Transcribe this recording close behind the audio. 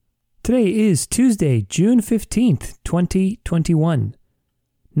Today is Tuesday, June 15th, 2021.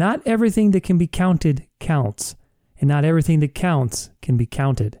 Not everything that can be counted counts, and not everything that counts can be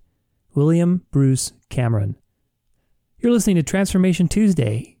counted. William Bruce Cameron. You're listening to Transformation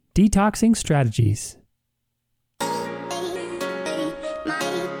Tuesday, Detoxing Strategies.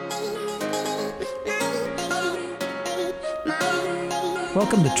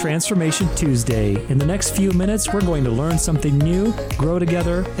 Welcome to Transformation Tuesday. In the next few minutes, we're going to learn something new, grow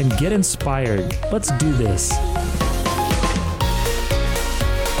together, and get inspired. Let's do this.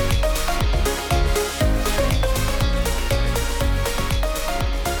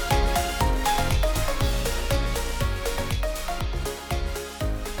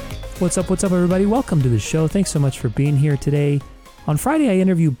 What's up, everybody? Welcome to the show. Thanks so much for being here today. On Friday, I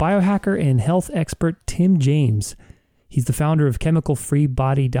interview biohacker and health expert Tim James. He's the founder of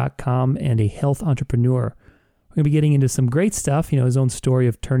chemicalfreebody.com and a health entrepreneur. We're going to be getting into some great stuff, his own story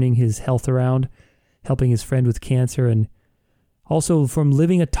of turning his health around, helping his friend with cancer, and also from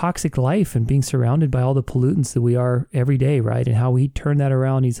living a toxic life and being surrounded by all the pollutants that we are every day, right? And how he turned that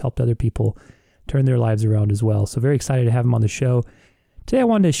around. He's helped other people turn their lives around as well. So very excited to have him on the show. Today, I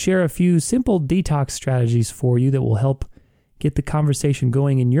wanted to share a few simple detox strategies for you that will help get the conversation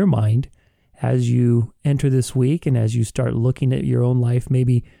going in your mind as you enter this week and as you start looking at your own life,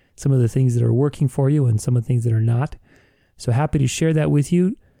 maybe some of the things that are working for you and some of the things that are not. So happy to share that with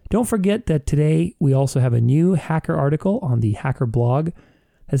you. Don't forget that today we also have a new hacker article on the Hacker blog.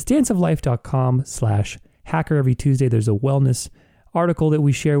 That's danceoflife.com/hacker. Every Tuesday there's a wellness article that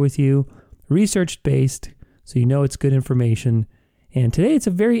we share with you, research-based, so you know it's good information. And today it's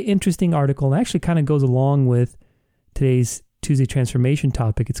a very interesting article and actually kind of goes along with today's Tuesday transformation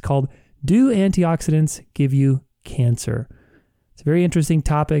topic. It's called Do Antioxidants Give You Cancer? It's a very interesting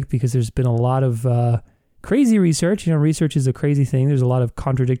topic because there's been a lot of crazy research. Research is a crazy thing. There's a lot of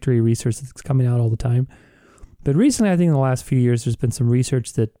contradictory research that's coming out all the time. But recently, I think in the last few years, there's been some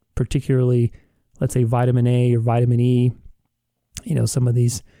research that particularly, let's say vitamin A or vitamin E, some of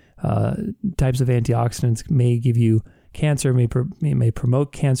these types of antioxidants may give you cancer, may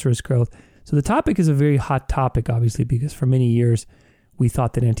promote cancerous growth. So the topic is a very hot topic, obviously, because for many years, we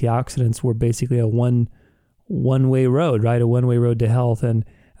thought that antioxidants were basically a one-way road, right? A one-way road to health. And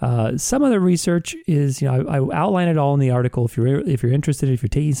some of the research is, I outline it all in the article. If you're interested, if you're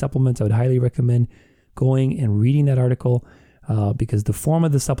taking supplements, I would highly recommend going and reading that article because the form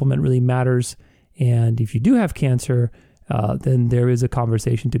of the supplement really matters. And if you do have cancer, then there is a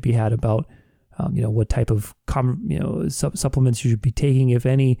conversation to be had about, what type of supplements you should be taking, if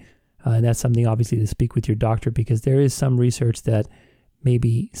any. And that's something obviously to speak with your doctor because there is some research that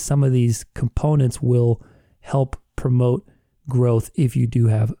maybe some of these components will help promote growth if you do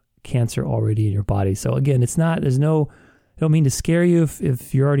have cancer already in your body. So again, I don't mean to scare you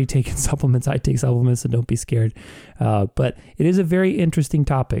if you're already taking supplements. I take supplements, so don't be scared. But it is a very interesting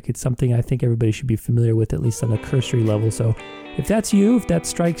topic. It's something I think everybody should be familiar with, at least on a cursory level. So if that's you, if that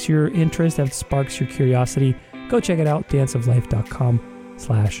strikes your interest, that sparks your curiosity, go check it out,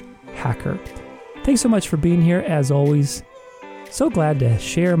 danceoflife.com/hacker. Thanks so much for being here. As always, so glad to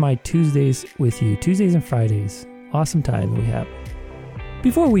share my Tuesdays with you. Tuesdays and Fridays. Awesome time we have.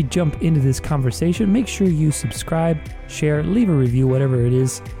 Before we jump into this conversation, make sure you subscribe, share, leave a review, whatever it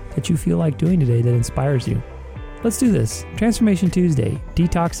is that you feel like doing today that inspires you. Let's do this. Transformation Tuesday,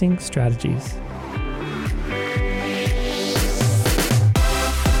 Detoxing Strategies.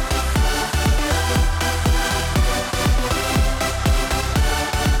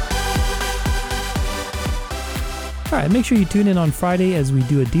 All right, make sure you tune in on Friday as we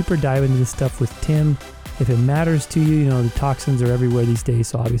do a deeper dive into this stuff with Tim. If it matters to you, the toxins are everywhere these days,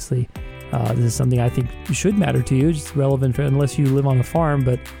 so obviously this is something I think should matter to you. It's relevant unless you live on a farm,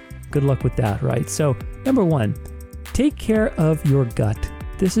 but good luck with that, right? So, number one, take care of your gut.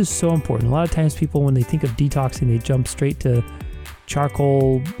 This is so important. A lot of times people, when they think of detoxing, they jump straight to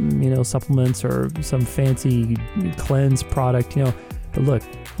charcoal, supplements or some fancy cleanse product, But look,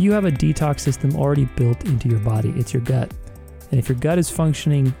 you have a detox system already built into your body. It's your gut. And if your gut is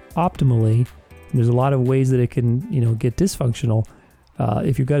functioning optimally, and there's a lot of ways that it can, get dysfunctional.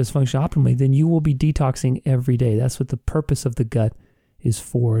 If your gut is functioning optimally, then you will be detoxing every day. That's what the purpose of the gut is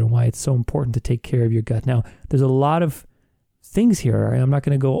for and why it's so important to take care of your gut. Now, there's a lot of things here. Right? I'm not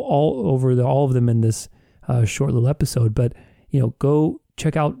going to go all over all of them in this short little episode, but, go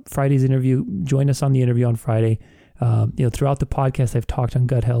check out Friday's interview. Join us on the interview on Friday. Throughout the podcast, I've talked on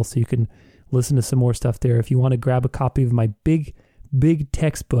gut health, so you can listen to some more stuff there. If you want to grab a copy of my big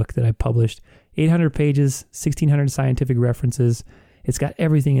textbook that I published, 800 pages, 1,600 scientific references. It's got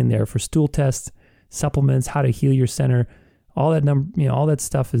everything in there for stool tests, supplements, how to heal your center, all that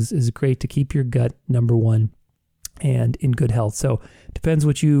stuff is great to keep your gut number one and in good health. So depends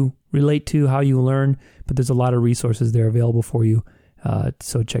what you relate to, how you learn, but there's a lot of resources there available for you.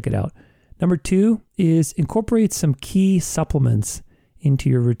 So check it out. Number 2 is incorporate some key supplements into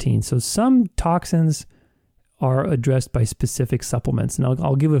your routine. So some toxins are addressed by specific supplements. And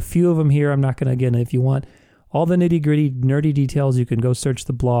I'll give a few of them here. I'm not going to, again, if you want all the nitty gritty, nerdy details, you can go search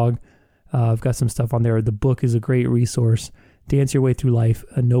the blog. I've got some stuff on there. The book is a great resource. Dance Your Way Through Life,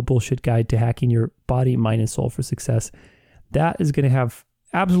 a no bullshit guide to hacking your body, mind, and soul for success. That is going to have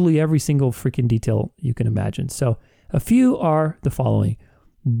absolutely every single freaking detail you can imagine. So a few are the following.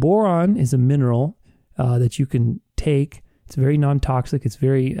 Boron is a mineral that you can take. It's very non-toxic. It's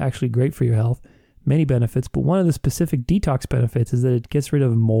very actually great for your health. Many benefits, but one of the specific detox benefits is that it gets rid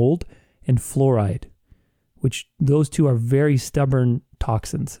of mold and fluoride, which those two are very stubborn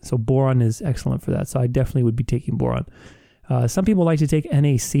toxins. So boron is excellent for that. So I definitely would be taking boron. Some people like to take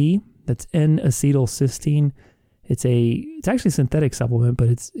NAC. That's N-acetylcysteine. It's actually a synthetic supplement, but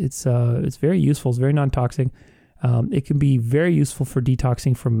it's very useful. It's very non-toxic. It can be very useful for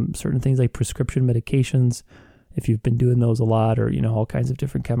detoxing from certain things like prescription medications, if you've been doing those a lot, or all kinds of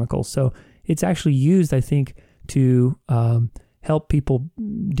different chemicals. So it's actually used, I think, to help people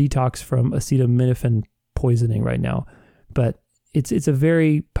detox from acetaminophen poisoning right now. But it's a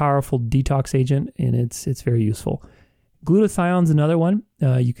very powerful detox agent, and it's very useful. Glutathione is another one.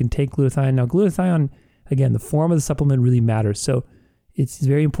 You can take glutathione. Now, glutathione, again, the form of the supplement really matters. So it's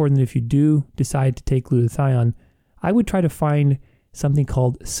very important that if you do decide to take glutathione, I would try to find something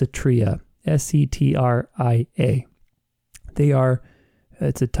called Cetria, Cetria.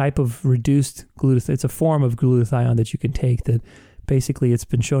 It's a type of reduced glutathione. It's a form of glutathione that you can take that basically it's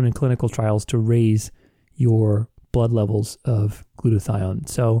been shown in clinical trials to raise your blood levels of glutathione.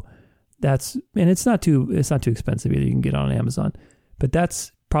 So it's not too expensive either. You can get it on Amazon, but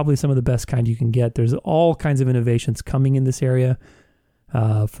that's probably some of the best kind you can get. There's all kinds of innovations coming in this area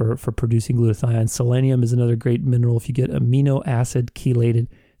for producing glutathione. Selenium is another great mineral. If you get amino acid chelated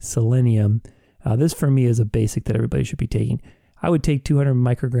selenium, this for me is a basic that everybody should be taking. I would take 200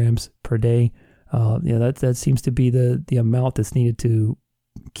 micrograms per day. That seems to be the amount that's needed to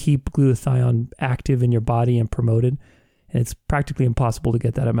keep glutathione active in your body and promoted. And it's practically impossible to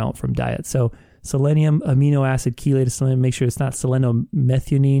get that amount from diet. So selenium, amino acid chelated selenium, make sure it's not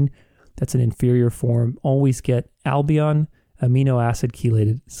selenometheonine. That's an inferior form. Always get Albion amino acid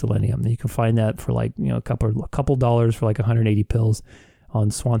chelated selenium. And you can find that for a couple dollars for 180 pills on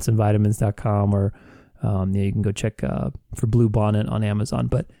swansonvitamins.com, or you can go check for Blue Bonnet on Amazon.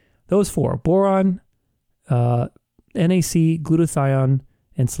 But those 4, boron, NAC, glutathione,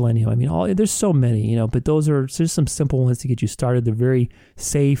 and selenium. I mean, there's so many, but those are just some simple ones to get you started. They're very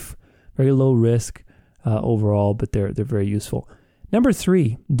safe, very low risk overall, but they're very useful. Number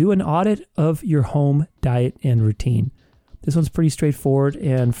 3, do an audit of your home diet and routine. This one's pretty straightforward,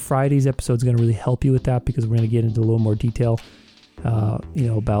 and Friday's episode is going to really help you with that, because we're going to get into a little more detail,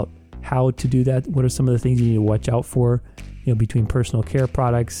 about how to do that. What are some of the things you need to watch out for, between personal care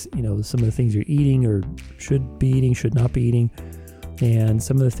products, some of the things you're eating or should be eating, should not be eating, and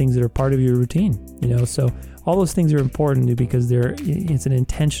some of the things that are part of your routine, So all those things are important because it's an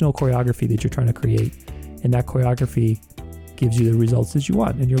intentional choreography that you're trying to create, and that choreography gives you the results that you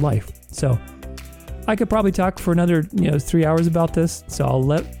want in your life. So I could probably talk for another 3 hours about this, so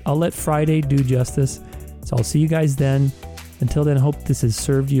I'll let Friday do justice. So I'll see you guys then. Until then, I hope this has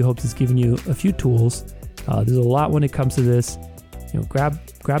served you. I hope this has given you a few tools. There's a lot when it comes to this. Grab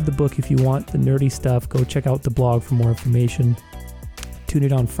the book if you want the nerdy stuff. Go check out the blog for more information. Tune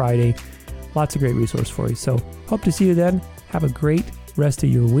in on Friday. Lots of great resource for you. So hope to see you then. Have a great rest of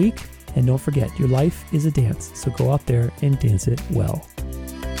your week. And don't forget, your life is a dance. So go out there and dance it well.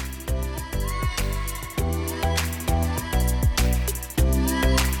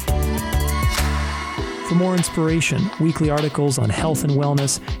 For more inspiration, weekly articles on health and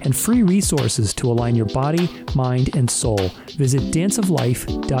wellness, and free resources to align your body, mind, and soul, visit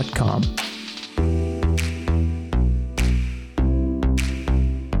danceoflife.com.